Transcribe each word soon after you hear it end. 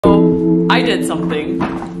I did something.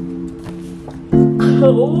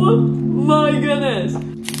 Oh my goodness.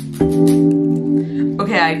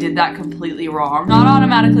 Okay, I did that completely wrong. Not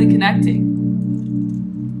automatically connecting.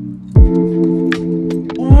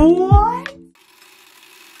 What?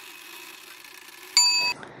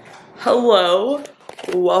 Hello,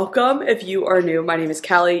 welcome. If you are new, my name is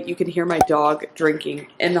Callie. You can hear my dog drinking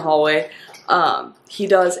in the hallway. He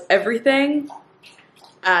does everything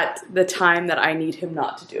at the time that I need him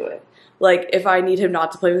not to do it. Like, if I need him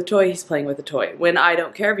not to play with a toy, he's playing with a toy. When I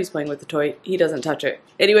don't care if he's playing with a toy, he doesn't touch it.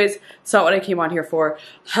 Anyways, it's not what I came on here for.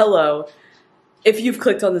 Hello. If you've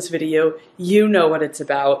clicked on this video, you know what it's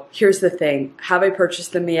about. Here's the thing. Have I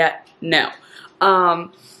purchased them yet? No.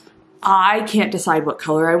 I can't decide what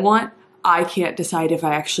color I want. I can't decide if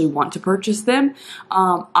I actually want to purchase them.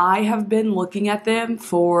 I have been looking at them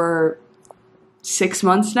for 6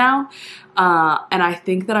 months now. And I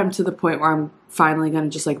think that I'm to the point where I'm finally gonna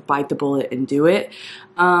just like bite the bullet and do it.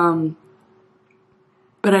 But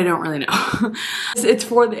I don't really know. It's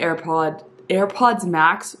for the AIRPODS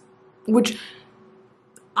MAX, which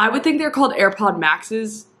I would think they're called AirPod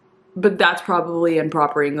Maxes, but that's probably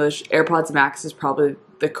improper English. AirPods Max is probably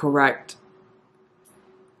the correct.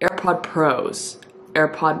 AirPod Pros,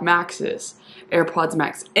 AirPod Maxes, AirPods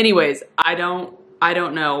Max. Anyways, I don't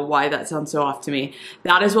know why that sounds so off to me.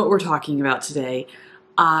 That is what we're talking about today.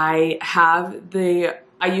 I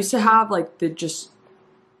used to have like the just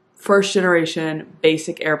first generation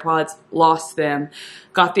basic AirPods, lost them,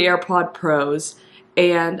 got the AirPod Pros,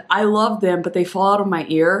 and I love them, but they fall out of my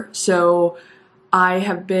ear. So I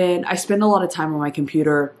spend a lot of time on my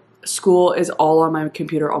computer. School is all on my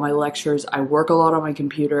computer, all my lectures. I work a lot on my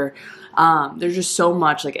computer. There's just so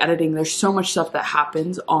much like editing. There's so much stuff that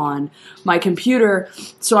happens on my computer.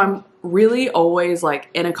 So I'm really always like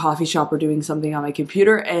in a coffee shop or doing something on my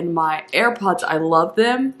computer, and my AirPods, I love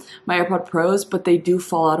them, my AirPod Pros, but they do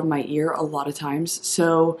fall out of my ear a lot of times.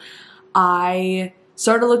 So I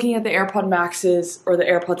started looking at the AirPod Maxes or the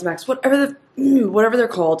AirPods Max, whatever they're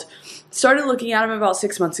called. Started looking at them about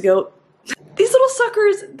 6 months ago. These little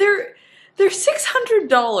suckers, they're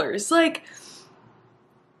 $600. Like,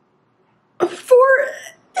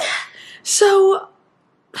 so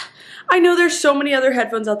I know there's so many other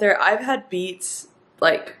headphones out there. I've had Beats,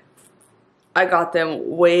 like I got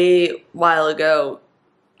them way while ago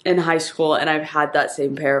in high school, and I've had that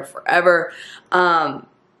same pair forever. And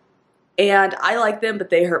I like them, but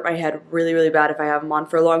they hurt my head really, really bad if I have them on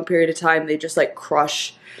for a long period of time. They just like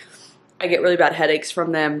crush. I get really bad headaches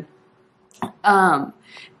from them.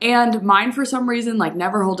 And mine for some reason like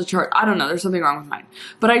never hold a charge. I don't know, there's something wrong with mine.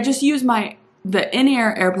 But I just use the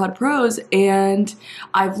in-ear AirPod Pros, and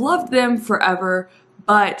I've loved them forever.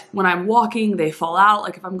 But when I'm walking, they fall out.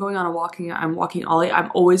 Like if I'm going on I'm walking ollie,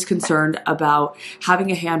 I'm always concerned about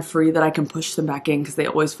having a hand free that I can push them back in because they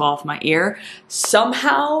always fall off my ear.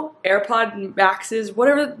 Somehow AirPod Maxes,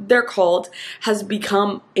 whatever they're called, has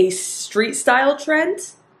become a street style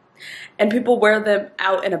trend. And people wear them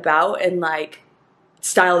out and about and like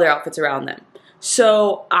style their outfits around them.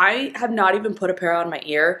 So I have not even put a pair on my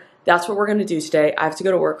ear. That's what we're gonna do today. I have to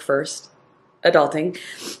go to work first, adulting,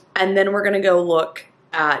 and then we're gonna go look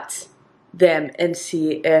at them and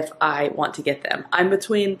see if I want to get them. I'm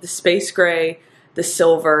between the space gray, the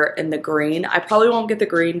silver, and the green. I probably won't get the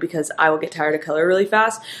green because I will get tired of color really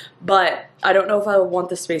fast, but I don't know if I will want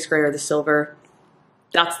the space gray or the silver.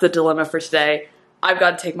 That's the dilemma for today. I've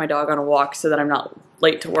got to take my dog on a walk so that I'm not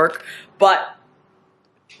late to work, but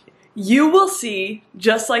you will see,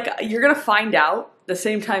 just like you're gonna find out the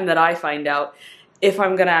same time that I find out if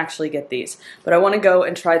I'm gonna actually get these. But I wanna go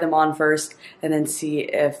and try them on first and then see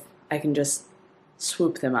if I can just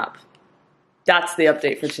swoop them up. That's the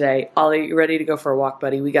update for today. Ollie, you ready to go for a walk,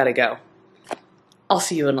 buddy? We gotta go. I'll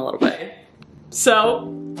see you in a little bit.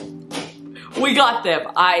 So, we got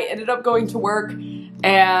them. I ended up going to work,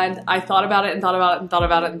 and I thought about it and thought about it and thought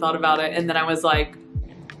about it and thought about it, and then I was like,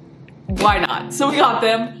 why not? So we got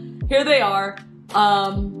them. Here they are.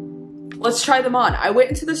 Let's try them on. I went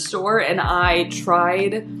into the store and I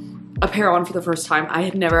tried a pair on for the first time. I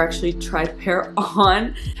had never actually tried a pair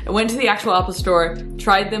on. I went to the actual Apple store,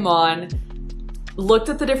 tried them on, looked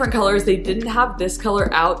at the different colors. They didn't have this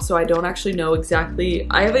color out, so I don't actually know exactly.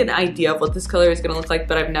 I have an idea of what this color is gonna look like,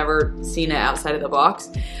 but I've never seen it outside of the box.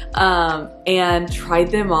 And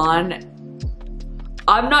tried them on.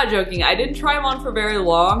 I'm not joking, I didn't try them on for very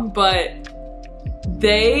long, but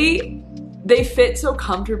they fit so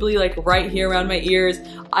comfortably, like right here around my ears.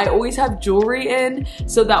 I always have jewelry in,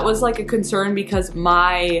 so that was like a concern because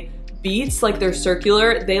my beats, like they're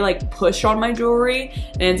circular, they like push on my jewelry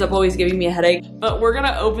and ends up always giving me a headache. But we're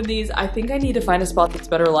gonna open these. I think I need to find a spot that's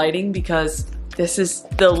better lighting because this is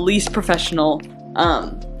the least professional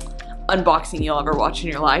unboxing you'll ever watch in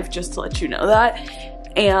your life, just to let you know that.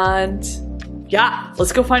 And yeah,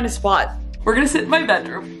 let's go find a spot. We're gonna sit in my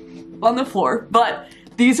bedroom on the floor, but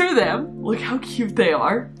these are them. Look how cute they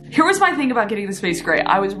are. Here was my thing about getting the space gray.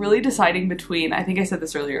 I was really deciding between, I think I said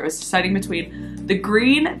this earlier, I was deciding between the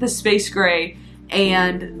green, the space gray,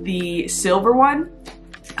 and the silver one.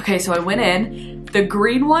 Okay, so I went in. The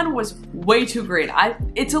green one was way too green.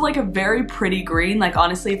 It's like a very pretty green. Like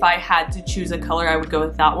honestly, if I had to choose a color, I would go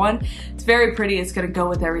with that one. It's very pretty. It's gonna go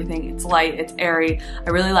with everything. It's light, it's airy. I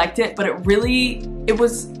really liked it, but it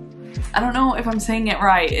was, I don't know if I'm saying it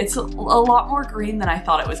right. It's a lot more green than I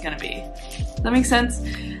thought it was gonna be. Does that make sense?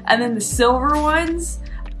 And then the silver ones,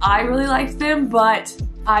 I really liked them, but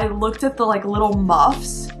I looked at the like little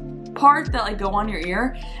muffs part that like go on your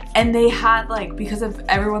ear, and they had like, because of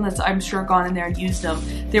everyone that's I'm sure gone in there and used them,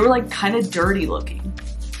 they were like kind of dirty looking.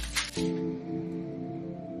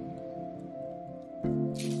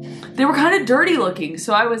 They were kind of dirty looking,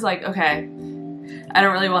 so I was like, okay, I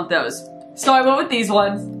don't really want those. So I went with these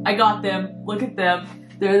ones. I got them. Look at them.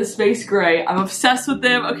 They're the space gray. I'm obsessed with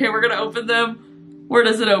them. Okay, we're gonna open them. Where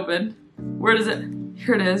does it open? Where does it?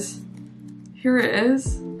 Here it is. Here it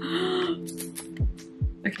is.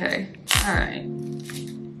 Okay, all right.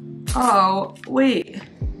 Oh, wait.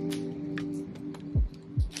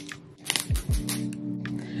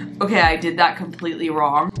 Okay, I did that completely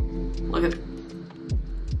wrong. Look at,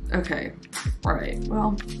 okay, all right,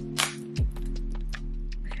 well.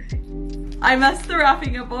 I messed the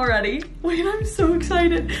wrapping up already. Wait, I'm so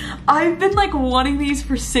excited. I've been like wanting these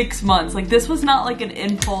for 6 months. Like this was not like an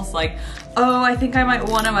impulse like, oh, I think I might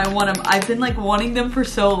want them, I want them. I've been like wanting them for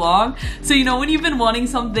so long. So you know when you've been wanting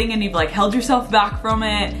something and you've like held yourself back from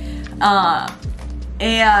it,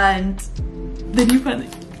 and then you finally,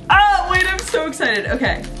 oh wait, I'm so excited.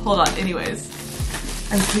 Okay, hold on, anyways.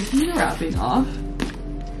 I'm taking the wrapping off.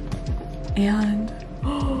 And,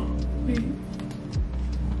 oh, wait.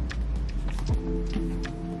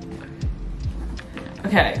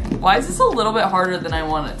 Okay, why is this a little bit harder than I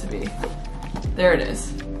want it to be? There it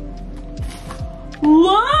is.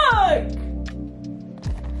 Look!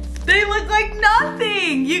 They look like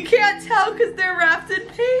nothing! You can't tell because they're wrapped in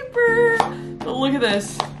paper. But look at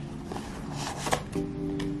this.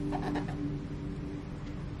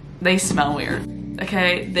 They smell weird,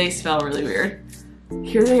 okay? They smell really weird.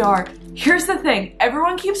 Here they are. Here's the thing,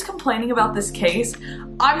 everyone keeps complaining about this case.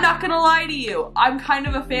 I'm not gonna lie to you. I'm kind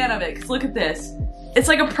of a fan of it, because look at this. It's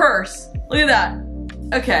like a purse. Look at that.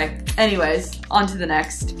 Okay, anyways, on to the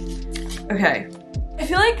next. Okay. I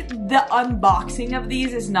feel like the unboxing of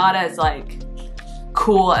these is not as like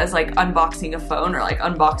cool as like unboxing a phone or like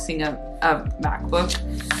unboxing a MacBook.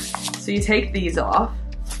 So you take these off,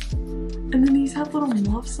 and then these have little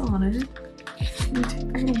muffs on it. You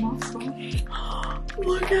take the little muffs off.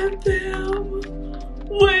 Look at them.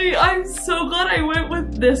 Wait, I'm so glad I went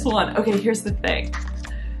with this one. Okay, here's the thing.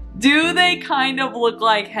 Do they kind of look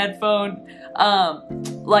like headphone,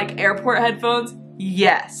 like airport headphones?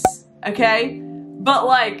 Yes, okay? But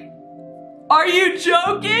like, are you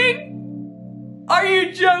joking? Are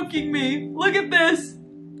you joking me? Look at this.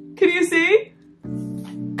 Can you see?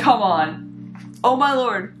 Come on. Oh my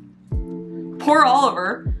Lord. Poor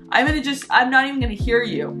Oliver. I'm not even gonna hear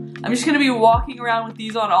you. I'm just gonna be walking around with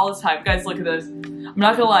these on all the time. Guys, look at this. I'm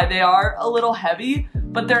not gonna lie, they are a little heavy,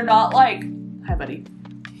 but they're not like, hi buddy.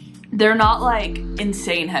 They're not like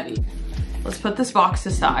insane heavy. Let's put this box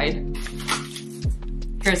aside.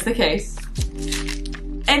 Here's the case.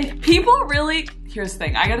 And people really, here's the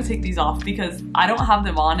thing, I gotta take these off because I don't have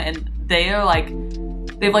them on and they are like,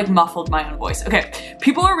 they've like muffled my own voice. Okay,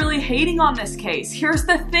 people are really hating on this case. Here's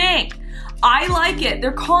the thing, I like it.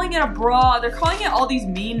 They're calling it a bra, they're calling it all these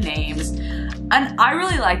mean names. And I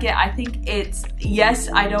really like it. I think it's, yes,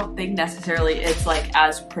 I don't think necessarily it's like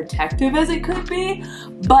as protective as it could be,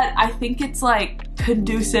 but I think it's like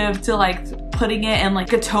conducive to like putting it in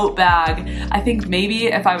like a tote bag. I think maybe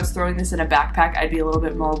if I was throwing this in a backpack, I'd be a little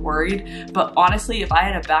bit more worried. But honestly, if I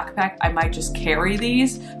had a backpack, I might just carry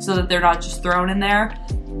these so that they're not just thrown in there.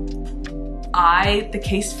 The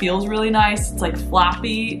case feels really nice. It's like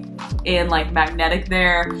flappy and like magnetic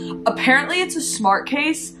there. Apparently it's a smart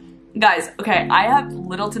case. Guys, okay, I have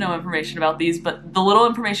little to no information about these, but the little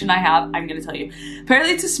information I have, I'm gonna tell you.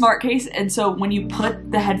 Apparently it's a smart case, and so when you put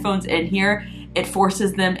the headphones in here, it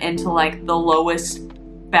forces them into like the lowest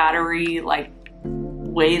battery like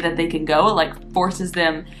way that they can go. It like forces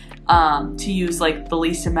them to use like the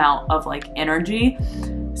least amount of like energy.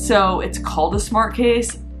 So it's called a smart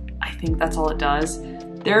case. I think that's all it does.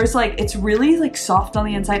 There's like, it's really like soft on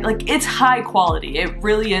the inside. Like it's high quality. It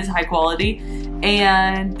really is high quality.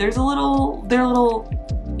 And there's a little, their little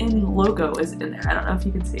logo is in there. I don't know if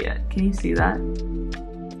you can see it. Can you see that?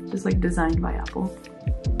 Just like designed by Apple.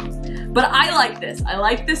 But I like this. I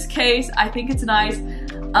like this case. I think it's nice.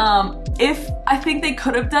 I think they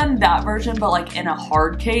could have done that version, but like in a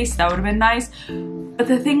hard case, that would have been nice. But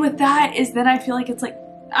the thing with that is then I feel like it's like,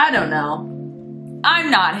 I don't know.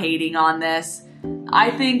 I'm not hating on this.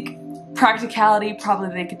 I think practicality, probably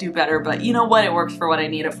they could do better, but you know what? It works for what I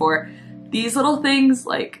need it for. These little things,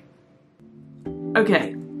 like,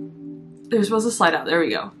 okay, they're supposed to slide out. There we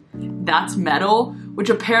go. That's metal, which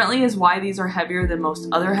apparently is why these are heavier than most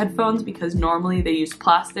other headphones, because normally they use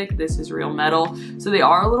plastic. This is real metal. So they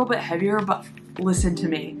are a little bit heavier, but listen to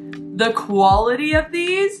me. The quality of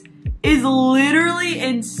these is literally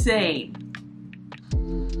insane.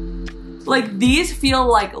 Like these feel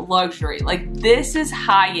like luxury. Like this is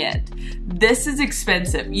high end. This is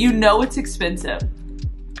expensive. You know it's expensive.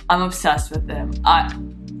 I'm obsessed with them.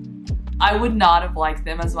 I would not have liked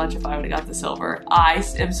them as much if I would have got the silver. I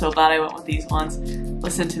am so glad I went with these ones.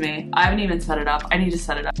 Listen to me. I haven't even set it up. I need to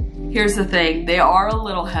set it up. Here's the thing. They are a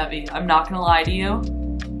little heavy. I'm not gonna lie to you.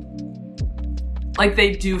 Like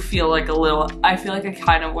they do feel like a little, I feel like I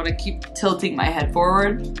kind of want to keep tilting my head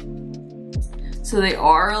forward. So they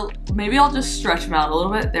are, maybe I'll just stretch them out a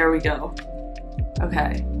little bit. There we go.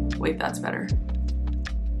 Okay, wait, that's better.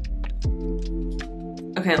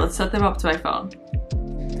 Okay, let's set them up to my phone.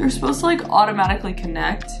 They're supposed to like automatically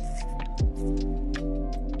connect.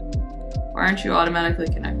 Why aren't you automatically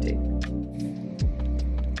connecting?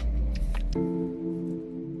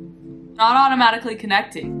 Not automatically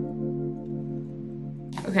connecting.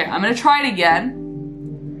 Okay, I'm gonna try it again.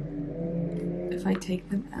 If I take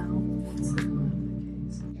them out, what's the case?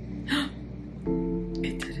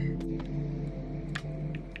 It did it.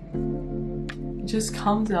 It just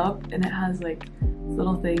comes up and it has like this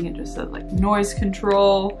little thing. It just says like noise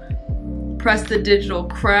control. Press the digital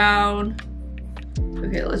crown.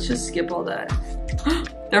 Okay, let's just skip all that.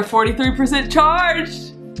 They're 43%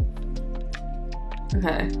 charged.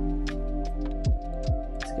 Okay.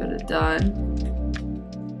 Let's go to done.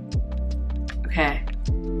 Okay,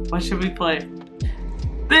 what should we play?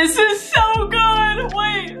 This is so good,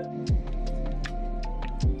 wait.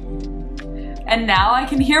 And now I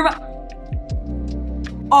can hear my,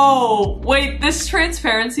 oh, wait, this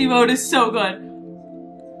transparency mode is so good.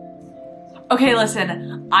 Okay,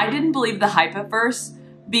 listen, I didn't believe the hype at first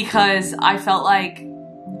because I felt like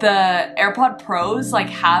the AirPod Pros like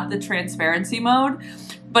have the transparency mode,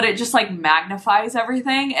 but it just like magnifies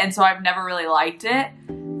everything, and so I've never really liked it.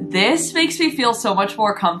 This makes me feel so much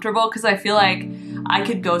more comfortable because I feel like I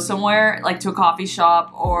could go somewhere like to a coffee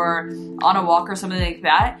shop or on a walk or something like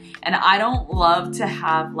that, and I don't love to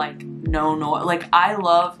have like no noise. Like I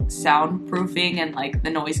love soundproofing and like the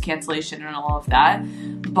noise cancellation and all of that,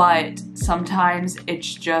 but sometimes it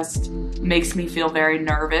just makes me feel very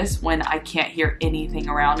nervous when I can't hear anything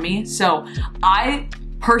around me. So I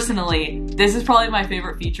personally, this is probably my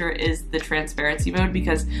favorite feature, is the transparency mode,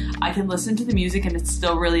 because I can listen to the music and it's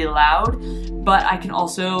still really loud, but I can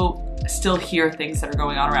also still hear things that are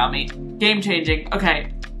going on around me. Game changing.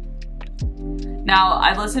 Okay. Now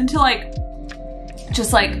I listened to like,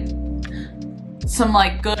 just like some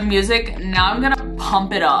like good music. Now I'm gonna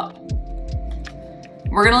pump it up.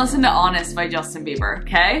 We're gonna listen to Honest by Justin Bieber,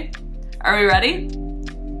 okay? Are we ready?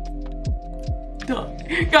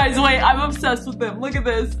 Guys, wait, I'm obsessed with them. Look at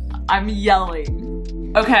this. I'm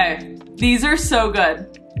yelling. Okay, these are so good.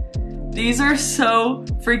 These are so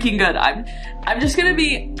freaking good.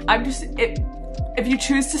 If you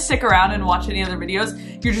choose to stick around and watch any other videos,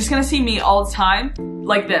 you're just gonna see me all the time,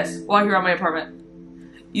 like this, walking around my apartment.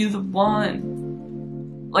 You the one.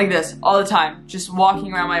 Like this, all the time, just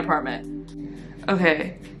walking around my apartment.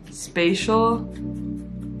 Okay, spatial.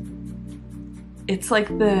 It's like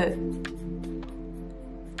the,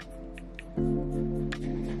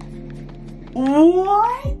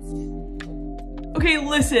 what? Okay,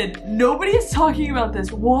 listen, nobody is talking about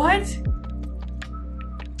this. What?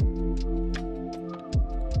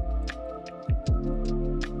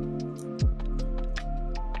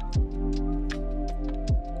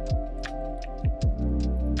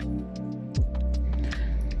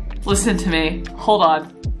 Listen to me. Hold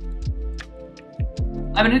on.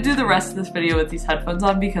 I'm gonna do the rest of this video with these headphones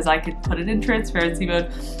on because I could put it in transparency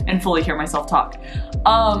mode and fully hear myself talk.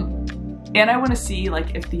 And I wanna see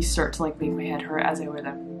like if these start to like make my head hurt as I wear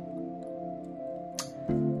them.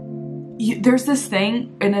 there's this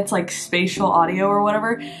thing and it's like spatial audio or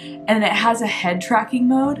whatever, and it has a head tracking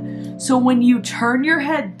mode. So when you turn your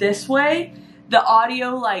head this way, the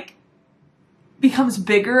audio like becomes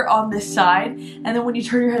bigger on this side, and then when you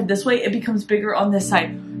turn your head this way, it becomes bigger on this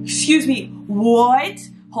side. Excuse me, what?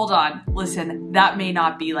 Hold on, listen, that may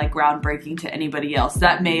not be like groundbreaking to anybody else.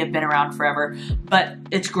 That may have been around forever, but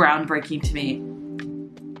it's groundbreaking to me.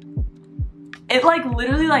 It like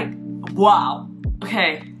literally like, wow,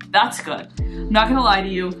 okay, that's good. I'm not gonna lie to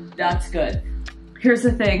you, that's good. Here's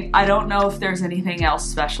the thing, I don't know if there's anything else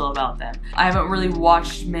special about them. I haven't really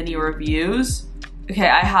watched many reviews. Okay,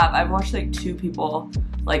 I've watched like 2 people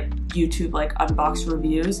like YouTube like unbox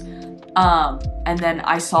reviews. And then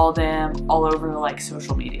I saw them all over like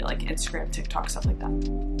social media, like Instagram, TikTok, stuff like that.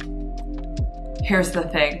 Here's the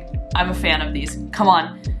thing, I'm a fan of these. Come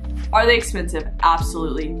on, are they expensive?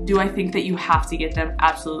 Absolutely. Do I think that you have to get them?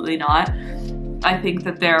 Absolutely not. I think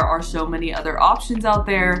that there are so many other options out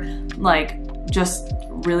there, like just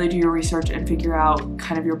really do your research and figure out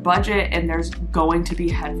kind of your budget, and there's going to be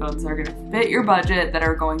headphones that are gonna fit your budget that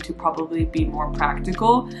are going to probably be more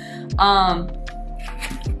practical.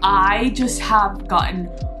 I just have gotten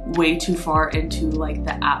way too far into like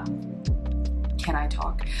the app. Can I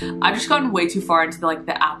talk? I've just gotten way too far into the, like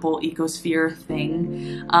the Apple ecosphere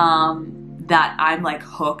thing that I'm like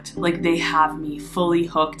hooked. Like they have me fully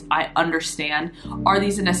hooked. I understand. Are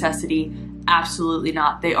these a necessity? Absolutely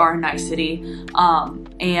not. They are a nicety.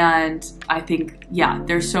 And I think, yeah,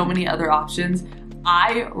 there's so many other options.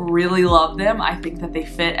 I really love them. I think that they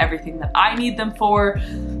fit everything that I need them for.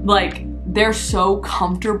 Like, they're so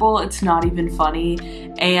comfortable, it's not even funny.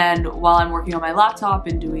 And while I'm working on my laptop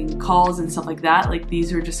and doing calls and stuff like that, like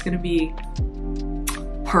these are just gonna be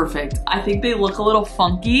perfect. I think they look a little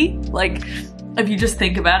funky. Like, if you just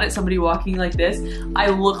think about it, somebody walking like this,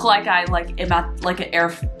 I look like I like am at like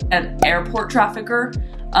an airport trafficker.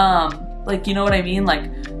 Like, you know what I mean? Like,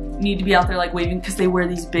 need to be out there like waving because they wear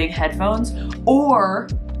these big headphones. Or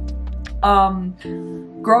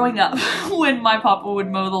growing up, when my papa would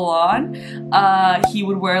mow the lawn, he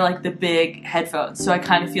would wear like the big headphones. So I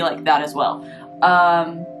kind of feel like that as well.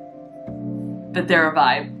 But they're a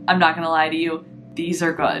vibe. I'm not gonna lie to you. These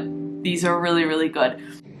are good. These are really, really good.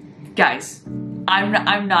 Guys,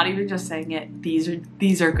 I'm not even just saying it. These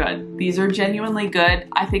are good. These are genuinely good.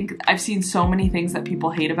 I think I've seen so many things that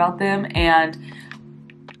people hate about them, and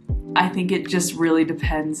I think it just really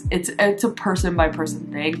depends. It's a person by person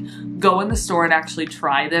thing. Go in the store and actually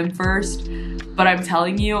try them first. But I'm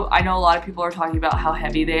telling you, I know a lot of people are talking about how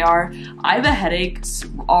heavy they are. I have a headache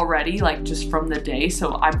already, like just from the day,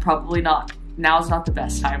 so I'm probably not, now's not the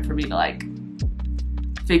best time for me to like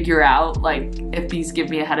figure out like if these give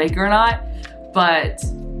me a headache or not. But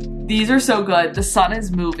these are so good. The sun is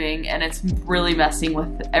moving and it's really messing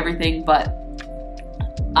with everything, but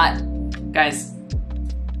guys,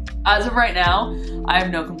 as of right now, I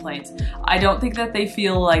have no complaints. I don't think that they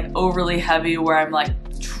feel like overly heavy where I'm like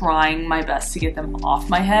trying my best to get them off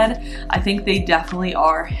my head. I think they definitely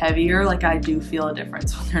are heavier. Like, I do feel a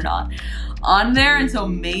difference when they're not on there. And so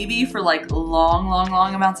maybe for like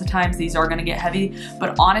long amounts of times, these are gonna get heavy.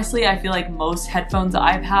 But honestly, I feel like most headphones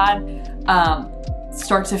I've had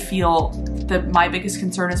start to feel that my biggest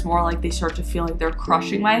concern is more like they start to feel like they're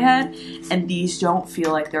crushing my head, and these don't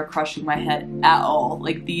feel like they're crushing my head at all.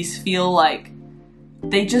 Like, these feel like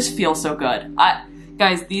they just feel so good.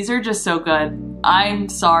 Guys, these are just so good. I'm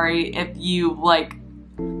sorry if you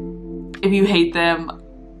hate them.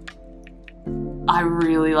 I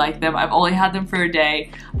really like them. I've only had them for a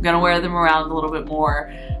day. I'm gonna wear them around a little bit more.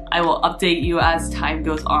 I will update you as time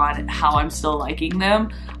goes on how I'm still liking them.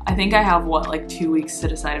 I think I have, what, like 2 weeks to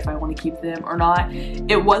decide if I want to keep them or not.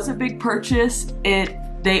 It was a big purchase.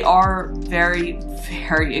 They are very,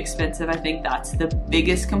 very expensive. I think that's the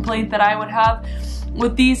biggest complaint that I would have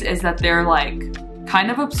with these, is that they're like kind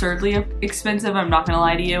of absurdly expensive. I'm not gonna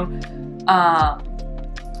lie to you.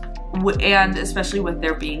 And especially with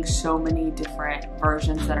there being so many different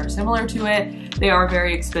versions that are similar to it, they are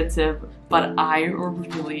very expensive, but I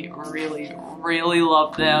really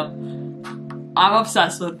love them. I'm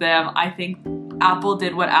obsessed with them. I think Apple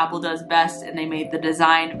did what Apple does best, and they made the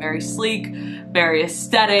design very sleek, very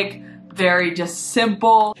aesthetic, very just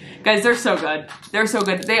simple. Guys, they're so good. They're so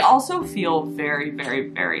good. They also feel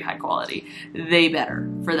very high quality. They better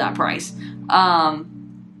for that price.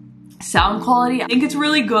 Sound quality, I think it's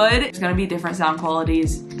really good. There's gonna be different sound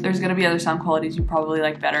qualities. There's gonna be other sound qualities you probably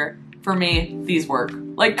like better. For me, these work.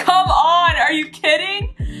 Like, come on, are you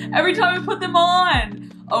kidding? Every time I put them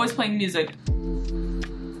on. Oh, it's playing music.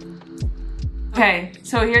 Okay,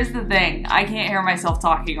 so here's the thing. I can't hear myself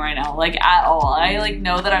talking right now, like at all. I like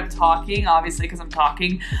know that I'm talking, obviously because I'm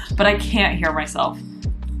talking, but I can't hear myself.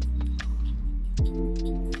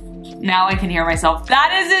 Now I can hear myself.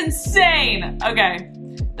 That is insane! Okay,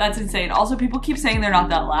 that's insane. Also, people keep saying they're not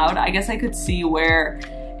that loud. I guess I could see where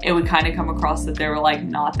it would kind of come across that they were like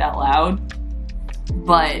not that loud,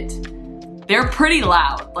 but they're pretty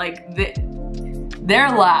loud. Like they're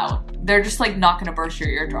loud. They're just like not gonna burst your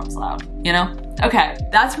eardrums loud, you know? Okay,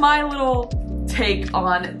 that's my little take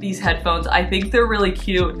on these headphones. I think they're really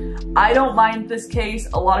cute. I don't mind this case.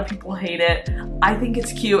 A lot of people hate it. I think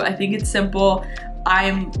it's cute. I think it's simple.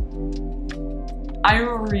 I'm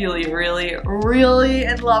really, really, really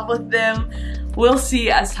in love with them. We'll see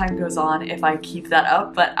as time goes on if I keep that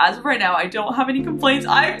up, but as of right now, I don't have any complaints.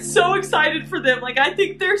 I'm so excited for them. Like, I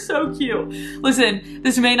think they're so cute. Listen,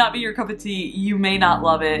 this may not be your cup of tea. You may not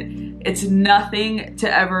love it. It's nothing to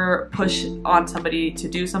ever push on somebody to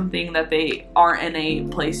do something that they aren't in a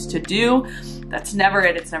place to do. That's never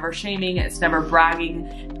it. It's never shaming. It's never bragging.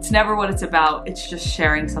 It's never what it's about. It's just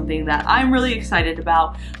sharing something that I'm really excited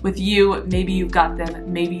about with you. Maybe you've got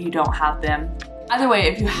them. Maybe you don't have them. Either way,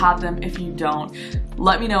 if you have them, if you don't,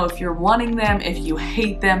 let me know if you're wanting them, if you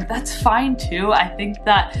hate them, that's fine too. I think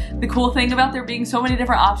that the cool thing about there being so many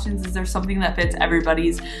different options is there's something that fits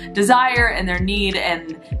everybody's desire and their need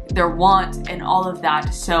and their want and all of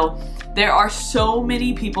that. So there are so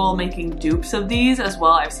many people making dupes of these as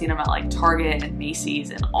well. I've seen them at like Target and Macy's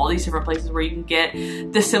and all these different places where you can get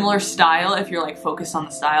the similar style if you're like focused on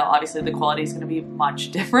the style. Obviously the quality is gonna be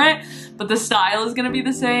much different, but the style is gonna be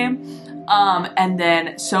the same. And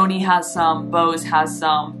then Sony has some, Bose has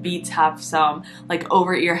some, Beats have some like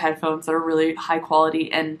over-ear headphones that are really high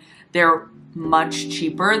quality and they're much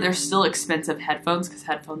cheaper. They're still expensive headphones because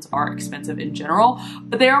headphones are expensive in general,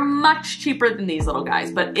 but they are much cheaper than these little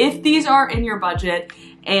guys. But if these are in your budget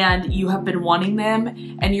and you have been wanting them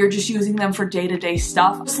and you're just using them for day-to-day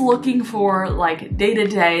stuff, just looking for like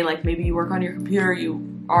day-to-day, like maybe you work on your computer,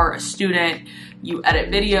 you are a student, you edit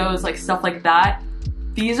videos, like stuff like that,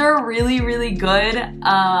 these are really, really good.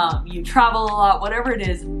 You travel a lot, whatever it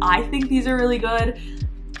is, I think these are really good.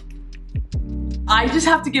 I just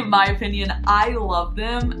have to give my opinion. I love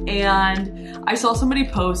them, and I saw somebody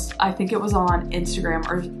post, I think it was on Instagram,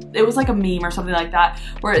 or it was like a meme or something like that,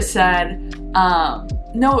 where it said,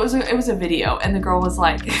 no, it was a video, and the girl was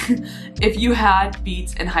like, if you had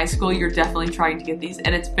Beats in high school, you're definitely trying to get these,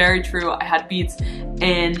 and it's very true. I had Beats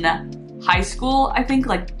in high school, I think,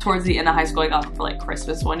 like towards the end of high school. I got them for like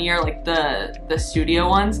Christmas one year, like the studio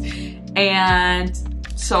ones, and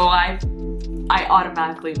so I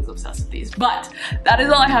automatically was obsessed with these. But that is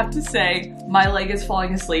all I have to say. My leg is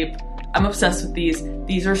falling asleep. I'm obsessed with these.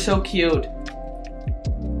 These are so cute.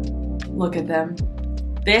 Look at them.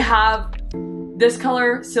 They have this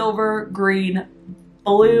color, silver, green,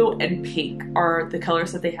 blue, and pink are the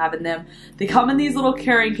colors that they have in them. They come in these little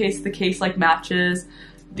carrying cases. The case like matches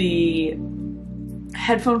the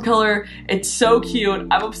headphone color. It's so cute.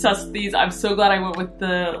 I'm obsessed with these. I'm so glad I went with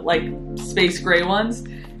the like space gray ones.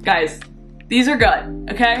 Guys, these are good,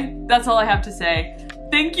 okay? That's all I have to say.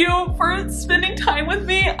 Thank you for spending time with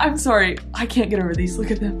me. I'm sorry, I can't get over these.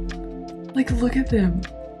 Look at them. Like, look at them.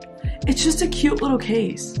 It's just a cute little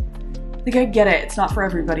case. Like, I get it, it's not for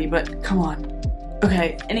everybody, but come on.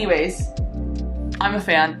 Okay, anyways, I'm a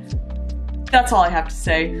fan. That's all I have to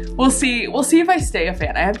say. We'll see if I stay a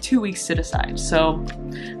fan. I have 2 weeks to decide, so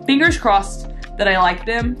fingers crossed that I like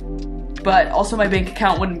them, but also my bank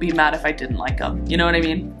account wouldn't be mad if I didn't like them. You know what I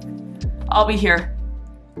mean? I'll be here.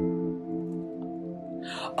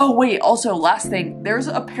 Oh wait, also last thing, there's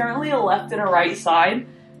apparently a left and a right side.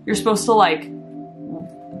 You're supposed to like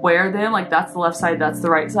wear them, like that's the left side, that's the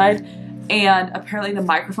right side. And apparently the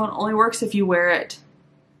microphone only works if you wear it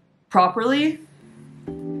properly.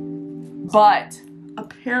 But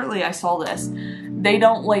apparently I saw this. They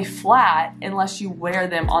don't lay flat unless you wear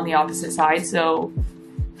them on the opposite side, so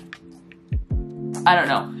I don't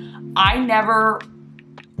know. I never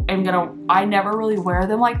really wear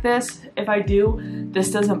them like this. If I do,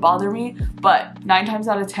 this doesn't bother me, but 9 times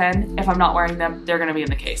out of 10, if I'm not wearing them, they're gonna be in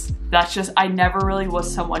the case. That's just, I never really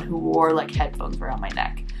was someone who wore like headphones around my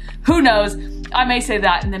neck. Who knows? I may say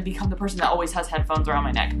that and then become the person that always has headphones around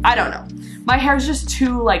my neck. I don't know. My hair's just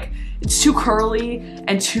too like, it's too curly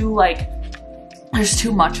and too like, there's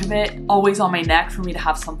too much of it always on my neck for me to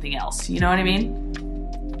have something else. You know what I mean?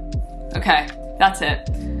 Okay, that's it.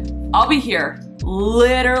 I'll be here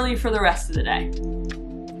literally for the rest of the day.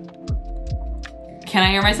 Can I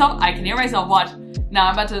hear myself? I can hear myself. Watch. Now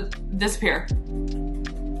I'm about to disappear.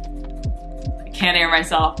 I can't hear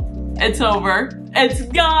myself. It's over. It's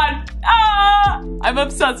gone. Ah! I'm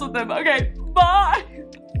obsessed with them. Okay, bye.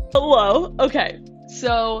 Hello. Okay,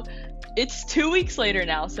 so it's 2 weeks later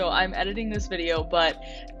now, so I'm editing this video, but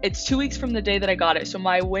it's 2 weeks from the day that I got it. So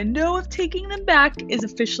my window of taking them back is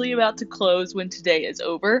officially about to close when today is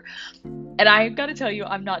over. And I gotta tell you,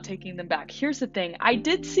 I'm not taking them back. Here's the thing. I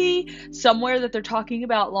did see somewhere that they're talking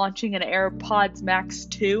about launching an AirPods Max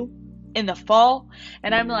 2 in the fall.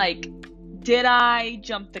 And I'm like, did I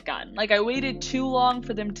jump the gun? Like, I waited too long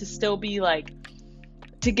for them to still be like,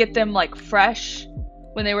 to get them like fresh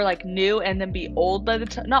when they were like new and then be old by the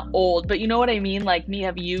time, not old, but you know what I mean? Like me,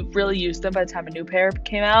 have you really used them by the time a new pair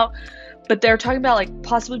came out? But they're talking about like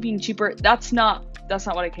possibly being cheaper. That's not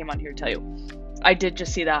what I came on here to tell you. I did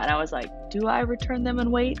just see that and I was like, do I return them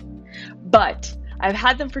and wait? But I've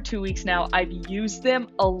had them for 2 weeks now. I've used them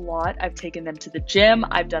a lot. I've taken them to the gym.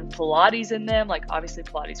 I've done Pilates in them, like obviously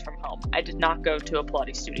Pilates from home. I did not go to a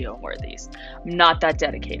Pilates studio and wear these. I'm not that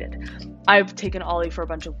dedicated. I've taken Ollie for a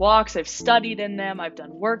bunch of walks. I've studied in them. I've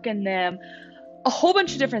done work in them. A whole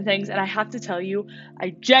bunch of different things. And I have to tell you,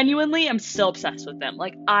 I genuinely am still obsessed with them.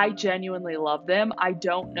 Like, I genuinely love them. I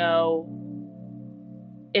don't know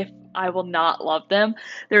if I will not love them.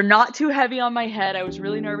 They're not too heavy on my head. I was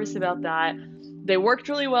really nervous about that. They worked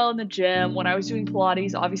really well in the gym. When I was doing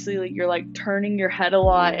Pilates, obviously, like, you're like turning your head a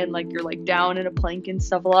lot and like you're like down in a plank and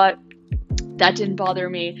stuff a lot. That didn't bother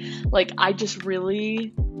me. Like, I just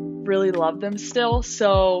really love them still.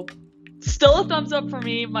 So still a thumbs up for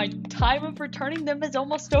me. My time of returning them is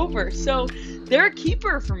almost over. So they're a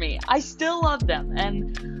keeper for me. I still love them.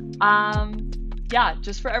 And yeah,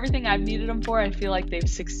 just for everything I've needed them for, I feel like they've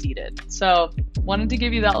succeeded. So wanted to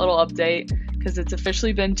give you that little update because it's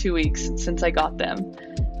officially been 2 weeks since I got them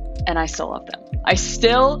and I still love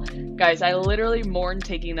them. Guys, I literally mourn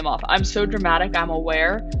taking them off. I'm so dramatic, I'm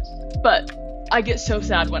aware, but I get so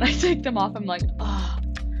sad when I take them off. I'm like, oh,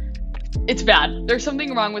 it's bad. There's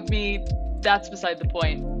something wrong with me. That's beside the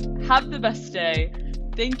point. Have the best day.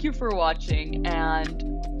 Thank you for watching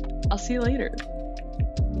and I'll see you later.